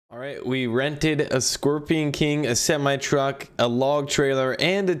All right, we rented a Scorpion King, a semi-truck, a log trailer,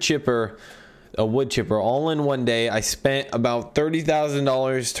 and a chipper, a wood chipper, all in one day. I spent about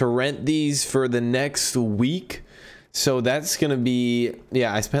 $30,000 to rent these for the next week. So that's gonna be,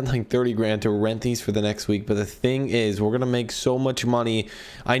 yeah, I spent like 30 grand to rent these for the next week. But the thing is, we're gonna make so much money.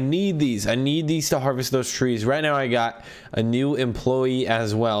 I need these to harvest those trees. Right now I got a new employee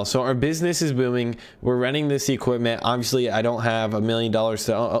as well, so our business is booming. We're renting this equipment. Obviously I don't have $1 million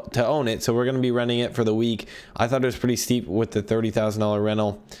to own it, so we're gonna be renting it for the week. I thought it was pretty steep with the $30,000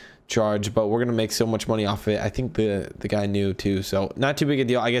 rental charge, but we're gonna make so much money off of it. I think the guy knew too, so not too big a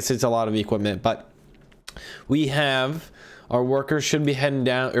deal. I guess it's a lot of equipment, but we have our workers should be heading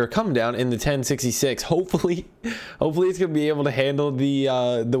down or come down in the 1066. Hopefully it's gonna be able to handle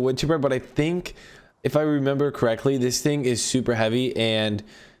the wood chipper. But I think, if I remember correctly, this thing is super heavy, and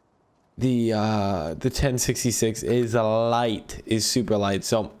the 1066 is super light.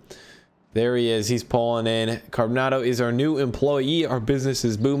 So there he is, he's pulling in. Carbonado is our new employee. Our business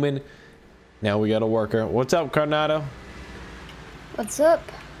is booming. Now we got a worker. What's up, Carbonado? What's up?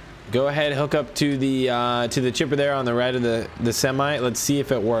 Go ahead, hook up to the chipper there on the right of the semi. Let's see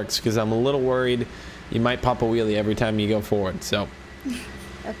if it works, because I'm a little worried you might pop a wheelie every time you go forward. So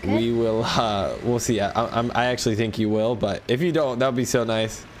okay, we will we'll see. I actually think you will, but if you don't, that'll be so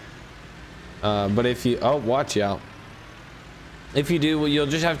nice. But if you, oh, watch out. If you do, well, you'll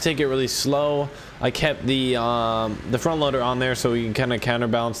just have to take it really slow. I kept the front loader on there so we can kind of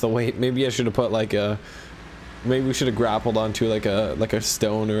counterbalance the weight. Maybe I should have put like a, maybe we should have grappled onto like a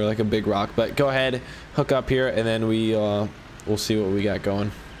stone or like a big rock. But go ahead, hook up here, and then we'll see what we got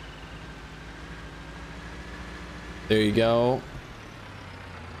going. There you go.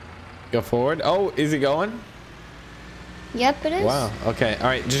 Go forward. Oh, is it going? Yep, it is. Wow. Okay. All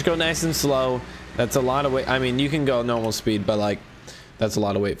right. Just go nice and slow. That's a lot of weight. I mean, you can go normal speed, but like, that's a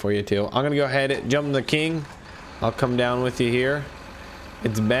lot of weight for you too. I'm gonna go ahead, jump in the King. I'll come down with you here.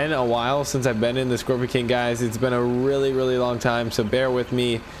 It's been a while since I've been in the Scorpion King, guys. It's been a really long time, so bear with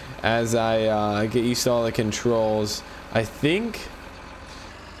me as I get used to all the controls. I think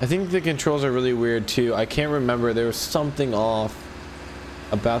the controls are really weird too. I can't remember, there was something off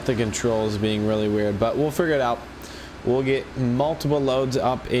about the controls being really weird, but we'll figure it out. We'll get multiple loads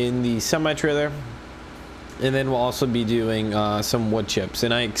up in the semi-trailer, and then we'll also be doing some wood chips,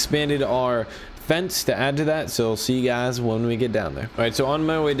 and I expanded our fence to add to that, so I'll see you guys when we get down there. All right, so on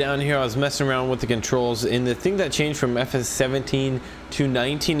my way down here, I was messing around with the controls, and the thing that changed from FS17 to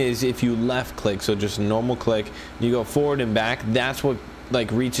 19 is if you left click, so just a normal click, you go forward and back, that's what like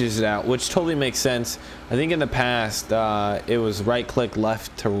reaches it out, which totally makes sense. I think in the past it was right click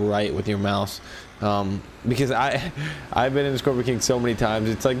left to right with your mouse, because I've been in Scorpion King so many times.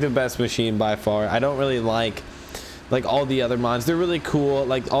 It's like the best machine by far. I don't really like all the other mods. They're really cool,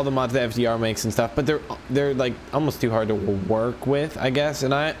 like all the mods that FDR makes and stuff, but they're like almost too hard to work with, I guess.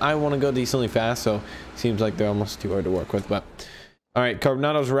 And I want to go decently fast, so it seems like they're almost too hard to work with. But all right,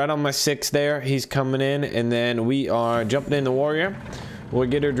 Carbonado's right on my 6 there. He's coming in, and then we are jumping in the Warrior. We'll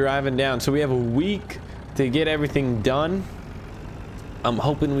get her driving down. So we have a week to get everything done. I'm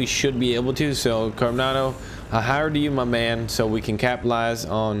hoping we should be able to. So Carbonado, I hired you, my man, so we can capitalize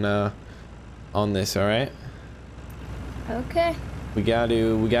on this. All right. Okay. We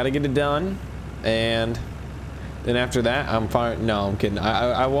gotta get it done, and then after that, I'm firing. No, I'm kidding.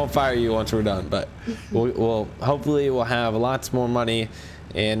 I won't fire you once we're done, but we'll hopefully we'll have lots more money,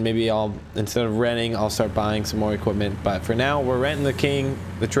 and maybe instead of renting, I'll start buying some more equipment. But for now, we're renting the King,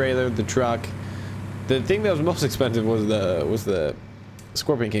 the trailer, the truck. The thing that was most expensive was the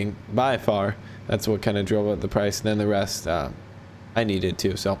Scorpion King by far. That's what kind of drove up the price. And then the rest I needed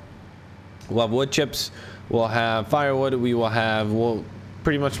too. So we'll have wood chips. We'll have firewood. We'll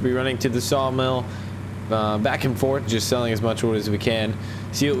pretty much be running to the sawmill, back and forth, just selling as much wood as we can.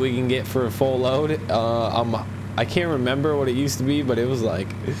 See what we can get for a full load. I can't remember what it used to be, but it was like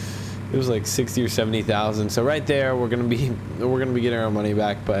 60 or 70,000. So right there, we're gonna be getting our money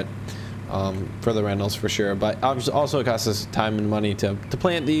back, but for the rentals for sure. But also it costs us time and money to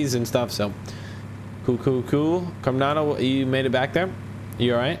plant these and stuff. So cool. Carbonado, you made it back there?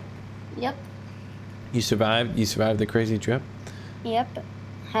 You all right? Yep. You survived the crazy trip? Yep.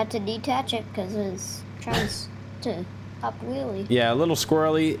 Had to detach it because it was trying to pop wheelie. Yeah, a little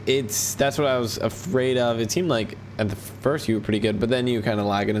squirrely. That's what I was afraid of. It seemed like at the first you were pretty good, but then you were kind of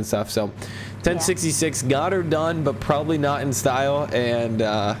lagging and stuff. So 1066 got her done, but probably not in style. And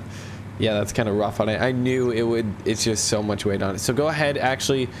yeah, that's kind of rough on it. I knew it would. It's just so much weight on it. So go ahead.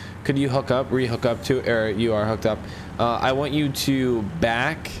 Actually, could you re-hook up to, or you are hooked up? I want you to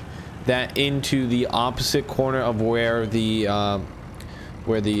back that into the opposite corner of where the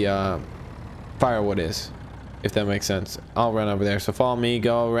where the firewood is, if that makes sense. I'll run over there. So follow me.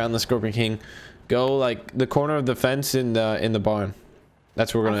 Go around the Scorpion King. Go like the corner of the fence in the barn.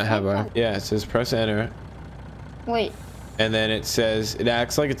 That's where we're gonna have our. Yeah, it says press enter. Wait. And then it says it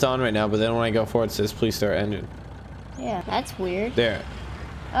acts like it's on right now, but then when I go forward, it says please start engine. Yeah, that's weird. There.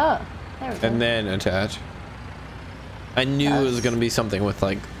 Oh, there we go. And then attach. I knew it was gonna be something with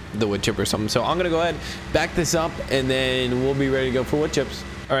like the wood chip or something. So I'm gonna go ahead, back this up, and then we'll be ready to go for wood chips.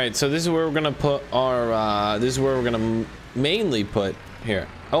 All right, so this is where we're gonna put our. This is where we're gonna mainly put here.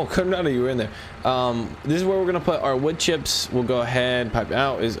 Oh, come out of you were in there. This is where we're gonna put our wood chips. We'll go ahead. Pipe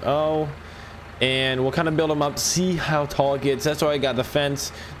out is O, and we'll kind of build them up. See how tall it gets. That's why I got the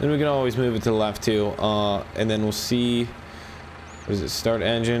fence. Then we can always move it to the left too. And then we'll see. What is it? Start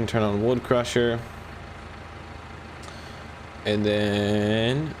engine. Turn on wood crusher. And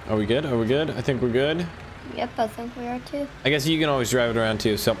then, are we good? Are we good? I think we're good. Yep, I think we are too. I guess you can always drive it around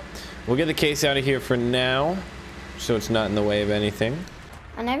too. So we'll get the case out of here for now, so it's not in the way of anything.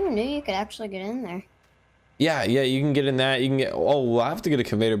 I never knew you could actually get in there. Yeah, you can get in that. You can get. Oh, we'll have to get a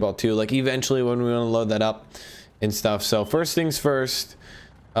conveyor belt too. Like eventually when we want to load that up and stuff. So first things first.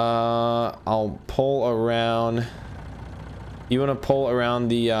 I'll pull around. You want to pull around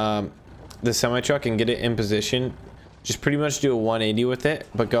the semi truck and get it in position. Just pretty much do a 180 with it,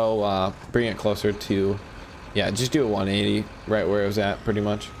 but go bring it closer to, yeah, just do a 180 right where it was at pretty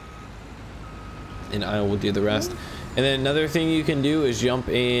much. And I will do the rest. And then another thing you can do is jump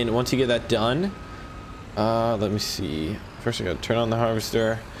in once you get that done. Let me see. First I gotta turn on the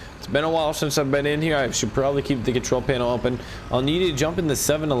harvester. It's been a while since I've been in here. I should probably keep the control panel open. I'll need you to jump in the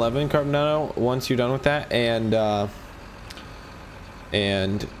 7-Eleven Carbonado once you're done with that. And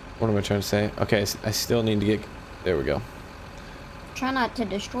what am I trying to say? Okay, I still need to get. There we go. Try not to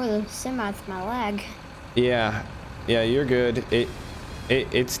destroy the semi with my lag. Yeah, you're good.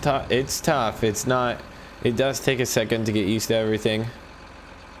 It's tough. It's tough. It's not. It does take a second to get used to everything. All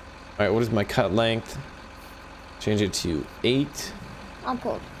right, what is my cut length? Change it to 8. I'll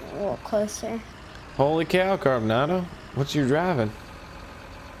pull it a little closer. Holy cow, Carbonado! What you driving?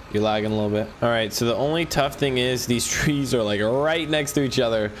 You're lagging a little bit. All right, so the only tough thing is these trees are like right next to each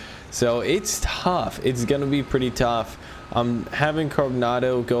other. So it's tough. It's gonna be pretty tough. I'm having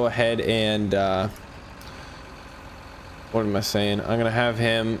Carbonado go ahead and what am I saying? I'm gonna have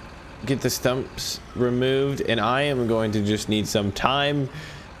him get the stumps removed, and I am going to just need some time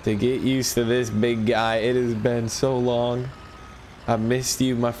to get used to this big guy. It has been so long. I missed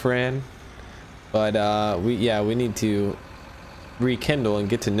you, my friend. But we need to rekindle and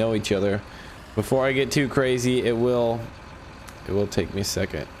get to know each other. Before I get too crazy, it will take me a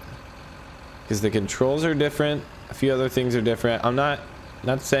second. Because the controls are different, a few other things are different. I'm not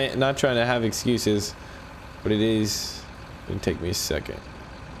trying to have excuses, but it is gonna take me a second.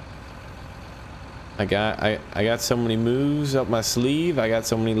 I got so many moves up my sleeve. I got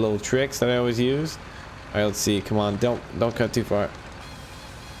so many little tricks that I always use. All right, let's see. Come on, don't cut too far.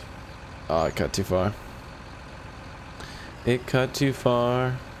 Oh, I cut too far. It cut too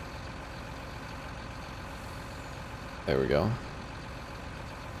far. There we go.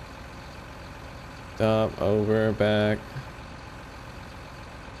 Up, over, back.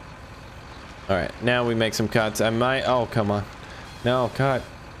 All right, now we make some cuts. I might. Oh, come on. No, cut.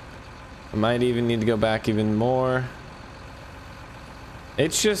 I might even need to go back even more.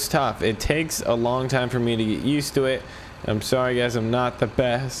 It's just tough. It takes a long time for me to get used to it. I'm sorry, guys. I'm not the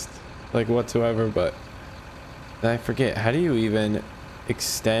best, like whatsoever, but I forget. How do you even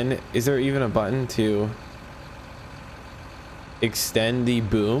extend? Is there even a button to extend the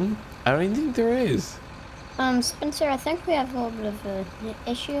boom? I don't even think there is. Spencer, I think we have a little bit of an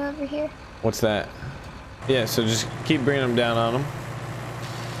issue over here. What's that? Yeah, so just keep bringing them down on them.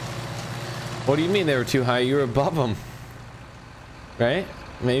 What do you mean they were too high? You were above them. Right?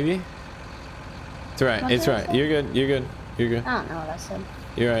 Maybe? It's right. It's right. You're good. You're good. You're good. I don't know what I said.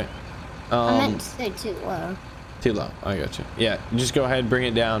 You're right. I meant to say too low. Too low. I got you. Yeah, just go ahead, bring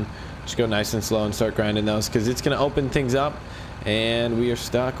it down. Just go nice and slow and start grinding those, because it's going to open things up. And we are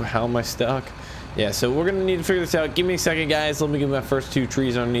stuck. How am I stuck? Yeah, so we're going to need to figure this out. Give me a second, guys. Let me get my first 2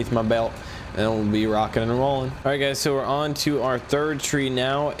 trees underneath my belt, and then we'll be rocking and rolling. All right, guys, so we're on to our 3rd tree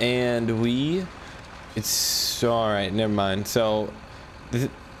now, and it's all right. Never mind. So it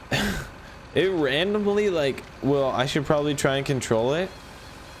randomly, like, well, I should probably try and control it,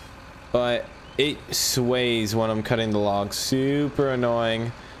 but it sways when I'm cutting the log. Super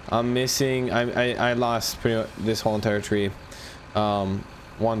annoying. I'm missing. I lost pretty much this whole entire tree.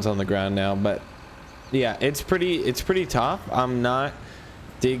 One's on the ground now, but yeah, it's pretty tough. I'm not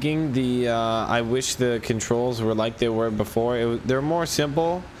digging the I wish the controls were like they were before. They're more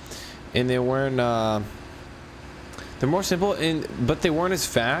simple, and they weren't they're more simple, but they weren't as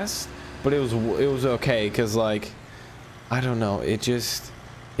fast, but it was okay, because like I don't know,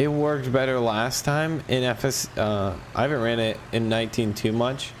 it worked better last time in FS. I haven't ran it in 19 too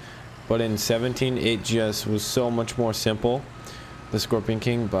much, but in 17 it just was so much more simple, the Scorpion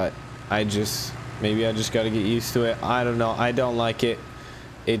King. But maybe I just got to get used to it. I don't know, I don't like it.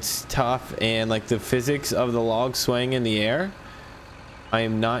 It's tough, and like the physics of the log swaying in the air, I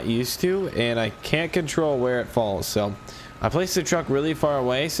am not used to, and I can't control where it falls. So I placed the truck really far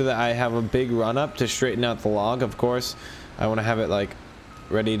away so that I have a big run up to straighten out the log. Of course, I want to have it like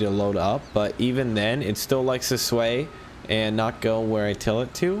ready to load up, but even then it still likes to sway and not go where I tell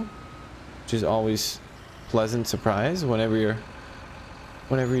it to, which is always a pleasant surprise whenever you're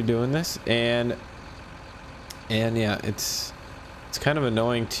doing this. And yeah, it's kind of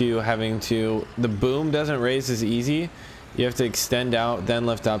annoying too, the boom doesn't raise as easy. You have to extend out, then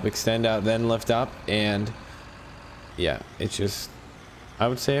lift up, extend out, then lift up, and yeah, it's just, I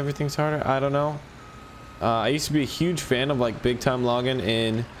would say everything's harder. I don't know. I used to be a huge fan of like big time logging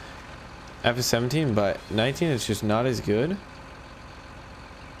in FS17, but 19 is just not as good.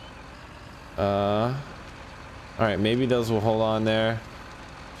 All right, maybe those will hold on there.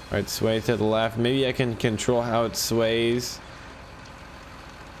 All right, sway to the left. Maybe I can control how it sways,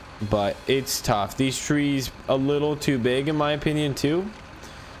 but it's tough. These trees a little too big in my opinion too.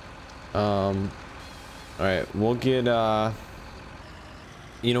 All right, we'll get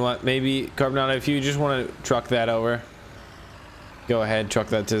you know what, maybe Carbonado, if you just want to truck that over, go ahead, truck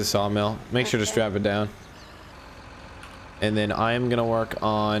that to the sawmill. Make sure to strap it down, and then I am gonna work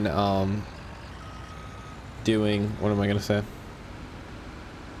on doing, what am I gonna say?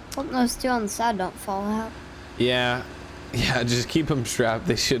 Hope those two on the side don't fall out. Yeah, just keep them strapped.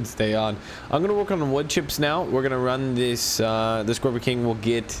 They should stay on. I'm gonna work on the wood chips now. We're gonna run this the Scorpion King. We'll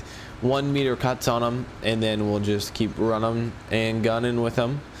get 1 meter cuts on them, and then we'll just keep running and gunning with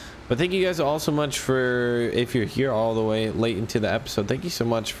them. But thank you guys all so much for, if you're here all the way late into the episode, thank you so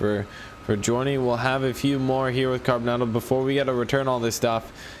much for joining. We'll have a few more here with Carbonado before we gotta return all this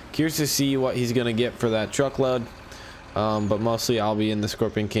stuff. Curious to see what he's gonna get for that truckload, but mostly I'll be in the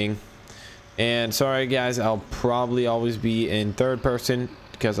Scorpion King. And sorry guys, I'll probably always be in third person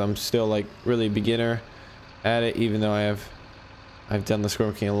because I'm still like really beginner at it, even though I've done the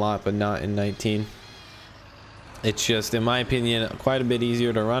Scorpion King a lot, but not in 19. It's just, in my opinion, quite a bit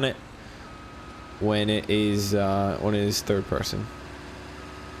easier to run it when it is third person.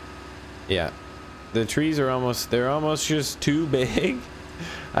 Yeah, the trees are they're almost just too big.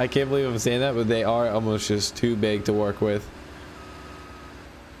 I can't believe I'm saying that, but they are almost just too big to work with.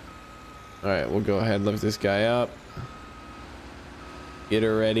 All right, we'll go ahead and lift this guy up. Get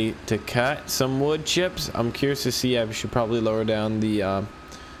her ready to cut some wood chips. I'm curious to see, I should probably lower down the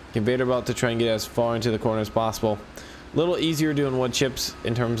conveyor belt to try and get as far into the corner as possible. A little easier doing wood chips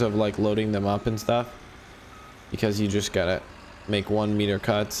in terms of like loading them up and stuff, because you just gotta make 1 meter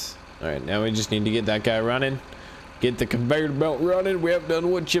cuts. All right, now we just need to get that guy running, get the conveyor belt running. We haven't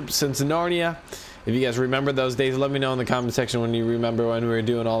done wood chips since Narnia. If you guys remember those days, let me know in the comment section when you remember when we were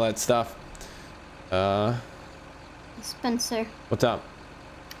doing all that stuff. Spencer, what's up?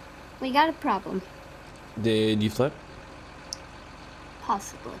 We got a problem. Did you flip?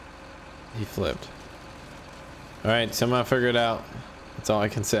 Possibly. He flipped. All right, somehow figure it out. That's all I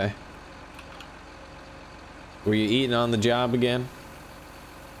can say. Were you eating on the job again?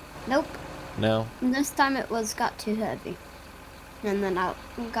 Nope. No. And this time it got too heavy, and then I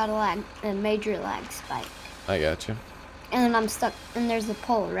got a major lag spike. I got you. And then I'm stuck, and there's a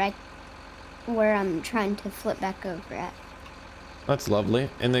pole right where I'm trying to flip back over at. That's lovely.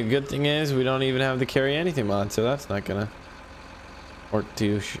 And the good thing is we don't even have the carry anything mod, so that's not gonna work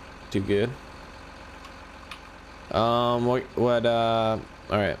too good. All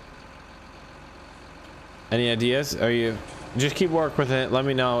right, any ideas? Are you just keep work with it, let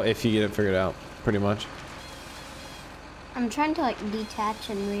me know if you get it figured out, pretty much. I'm trying to like detach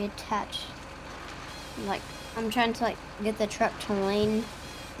and reattach, like I'm trying to like get the truck to lane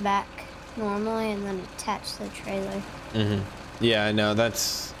back normally and then attach the trailer. Yeah, I know,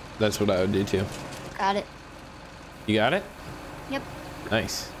 that's what I would do too. Got it. You got it? Yep.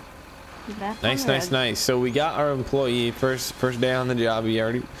 Nice. Nice. So we got our employee first day on the job. He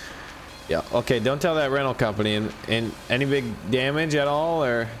already, yeah, okay, don't tell that rental company. And any big damage at all,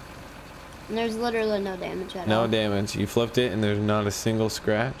 or? There's literally no damage at all. No damage. You flipped it and there's not a single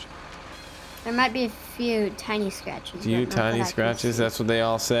scratch? There might be a few tiny scratches. Few tiny scratches, that's what they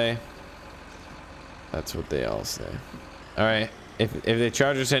all say. That's what they all say. All right, if they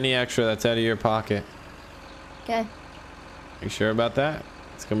charge us any extra, that's out of your pocket. Okay. You sure about that?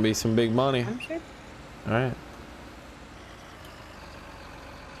 It's gonna be some big money. I'm sure. All right.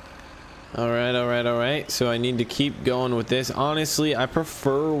 All right, all right, all right. So I need to keep going with this. Honestly, I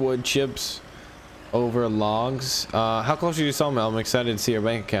prefer wood chips over logs. How close are you to Sawmill? I'm excited to see your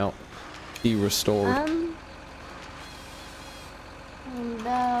bank account be restored. I'm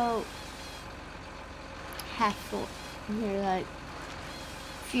about half full. You're like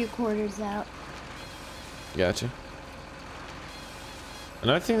a few quarters out. Gotcha.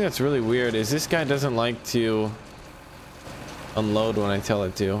 Another thing that's really weird is this guy doesn't like to unload when I tell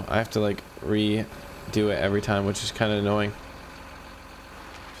it to. I have to like redo it every time, which is kind of annoying.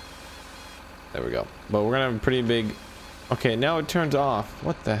 There we go. But we're gonna have a pretty big... Okay, now it turns off.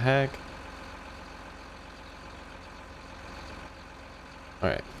 What the heck?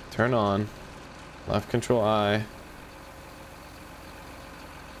 Alright, turn on. Left control I.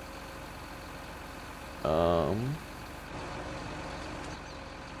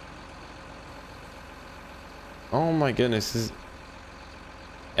 Oh my goodness, this is...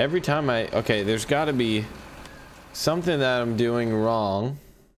 Every time I... Okay, there's got to be something that I'm doing wrong.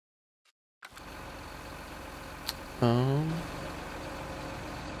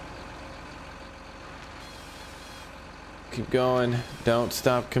 Keep going. Don't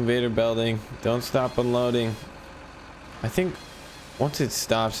stop conveyor belting. Don't stop unloading. I think once it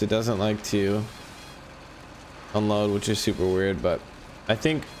stops, it doesn't like to unload, which is super weird, but I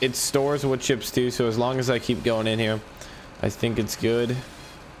think it stores wood chips too, so as long as I keep going in here, I think it's good.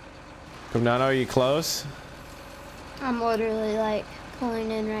 Come down. Are you close? I'm literally like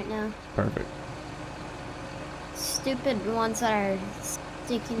pulling in right now. Perfect. Stupid ones that are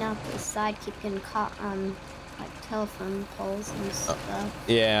sticking out the side keep getting caught on like telephone poles and stuff.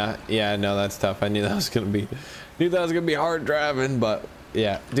 Yeah, no, that's tough. I knew that was gonna be hard driving, but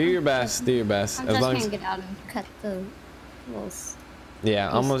yeah, do your best. Do your best. I'm as just long gonna as... get out and cut the little...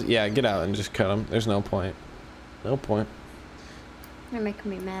 Yeah, almost. Yeah, get out and just cut them. There's no point. No point. They're making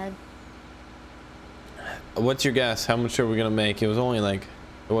me mad. What's your guess? How much are we gonna make? It was only like,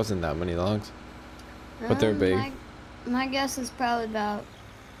 it wasn't that many logs, but they're big. My guess is probably about,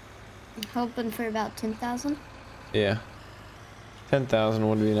 I'm hoping for about 10,000. Yeah, 10,000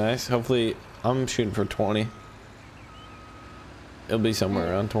 would be nice. Hopefully, I'm shooting for 20. It'll be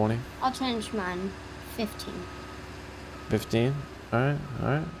somewhere around 20. I'll change mine. 15. 15. All right, all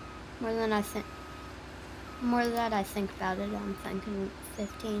right. More than I think. More that I think about it, I'm thinking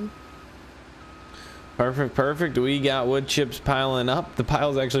 15. Perfect, perfect. We got wood chips piling up. The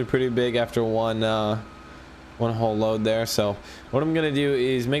pile's actually pretty big after one whole load there. So what I'm gonna do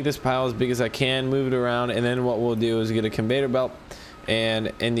is make this pile as big as I can, move it around, and then what we'll do is get a conveyor belt,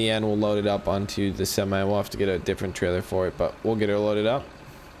 and in the end we'll load it up onto the semi. We'll have to get a different trailer for it, but we'll get her loaded up.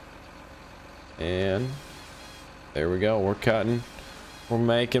 And there we go. We're cutting. We're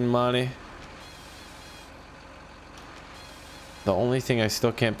making money. The only thing I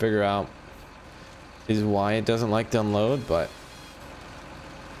still can't figure out is why it doesn't like to unload, but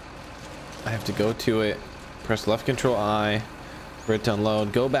I have to go to it, press left control I for it to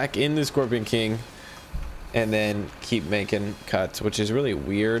unload, go back in the Scorpion King, and then keep making cuts, which is really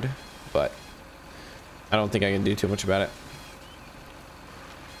weird, but I don't think I can do too much about it.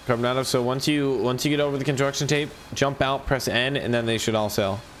 Carbonado, so once you get over the construction tape, jump out, press N, and then they should all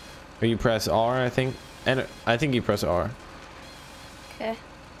sell. Or you press R, I think. And I think you press R. Okay.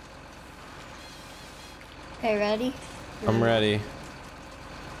 Okay, ready? I'm ready.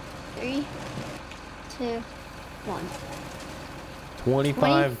 3, 2, 1. 25K.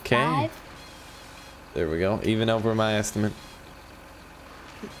 25? There we go. Even over my estimate.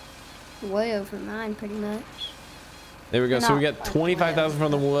 Way over mine, pretty much. There we go. So we got 25,000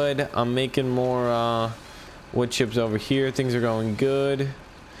 from the wood. I'm making more wood chips over here. Things are going good.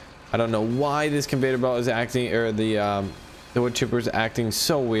 I don't know why this conveyor belt is acting, or the wood chipper is acting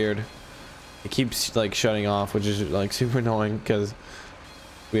so weird. It keeps like shutting off, which is like super annoying because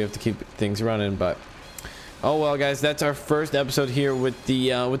we have to keep things running. But oh well, guys, that's our first episode here with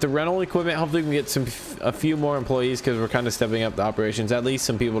the rental equipment. Hopefully we can get a few more employees, because we're kind of stepping up the operations. At least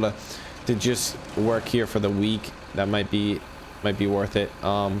some people to just work here for the week. That might be worth it.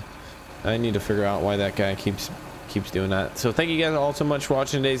 I need to figure out why that guy keeps doing that. So thank you guys all so much for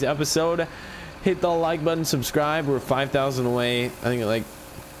watching today's episode. Hit the like button, subscribe. We're 5,000 away. I think like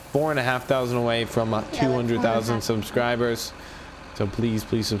 4,500 away from 200,000 subscribers. So please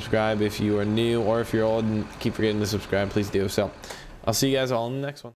subscribe if you are new, or if you're old and keep forgetting to subscribe, please do. So I'll see you guys all in the next one.